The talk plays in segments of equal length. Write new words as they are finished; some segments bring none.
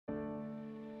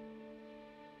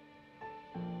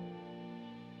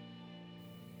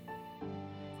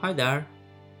Hi there.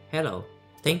 Hello.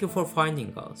 Thank you for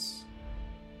finding us.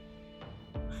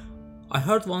 I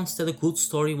heard once that a good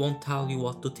story won't tell you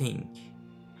what to think,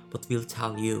 but will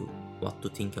tell you what to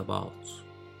think about.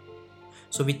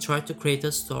 So we try to create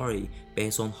a story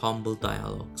based on humble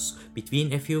dialogues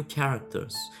between a few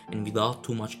characters and without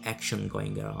too much action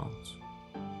going around.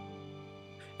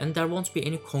 And there won't be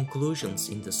any conclusions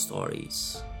in the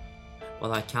stories, but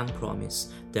I can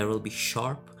promise there will be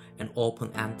sharp and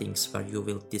open endings where you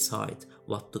will decide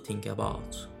what to think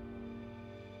about.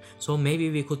 So maybe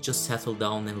we could just settle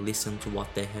down and listen to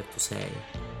what they have to say.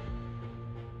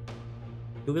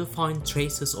 You will find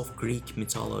traces of Greek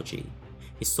mythology,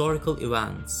 historical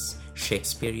events,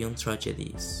 Shakespearean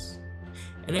tragedies,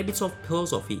 and a bit of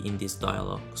philosophy in these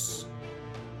dialogues.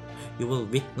 You will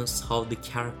witness how the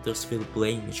characters will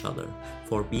blame each other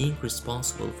for being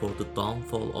responsible for the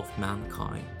downfall of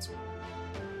mankind.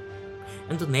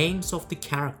 And the names of the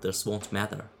characters won't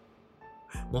matter.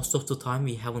 Most of the time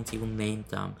we haven't even named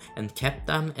them and kept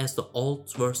them as the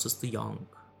old versus the young,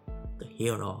 the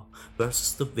hero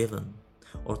versus the villain,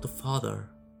 or the father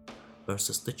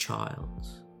versus the child.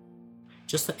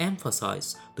 Just to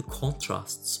emphasize the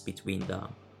contrasts between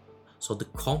them, so the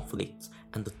conflict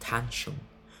and the tension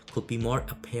could be more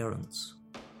apparent.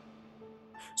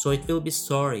 So it will be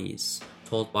stories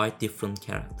told by different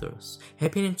characters,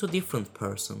 happening to different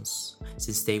persons,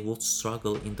 since they would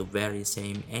struggle in the very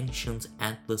same ancient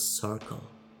endless circle.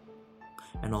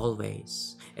 And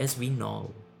always, as we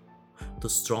know, the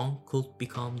strong could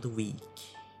become the weak,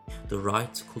 the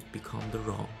right could become the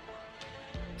wrong,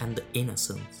 and the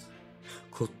innocent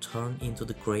could turn into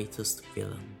the greatest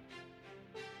villain.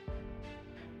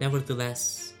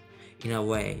 Nevertheless, in a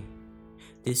way,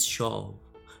 this show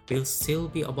will still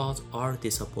be about our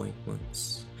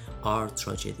disappointments, our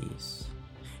tragedies,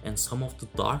 and some of the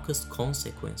darkest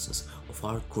consequences of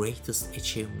our greatest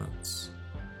achievements.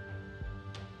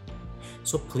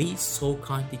 So please so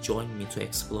kindly join me to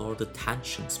explore the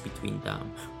tensions between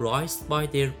them, raised by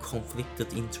their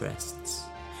conflicted interests.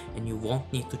 And you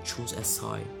won't need to choose a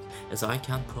side, as I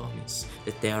can promise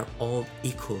that they are all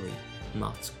equally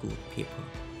not good people.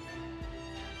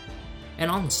 And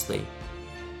honestly,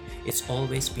 it's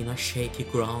always been a shaky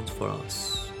ground for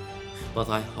us. But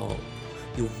I hope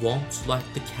you won't like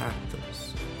the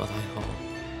characters, but I hope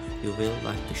you will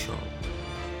like the show.